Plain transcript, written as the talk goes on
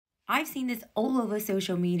I've seen this all over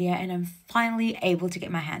social media and I'm finally able to get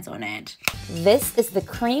my hands on it. This is the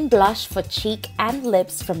cream blush for cheek and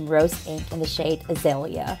lips from Rose Inc in the shade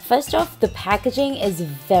Azalea. First off, the packaging is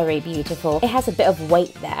very beautiful. It has a bit of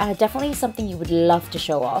weight there, definitely something you would love to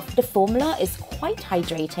show off. The formula is quite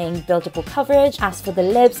hydrating, buildable coverage. As for the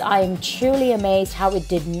lips, I am truly amazed how it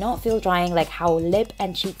did not feel drying like how lip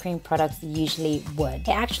and cheek cream products usually would.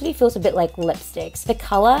 It actually feels a bit like lipsticks. The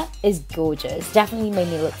color is gorgeous, definitely made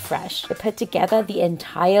me look fresh. To put together the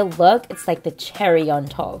entire look, it's like the cherry on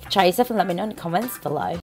top. Try yourself and let me know in the comments below.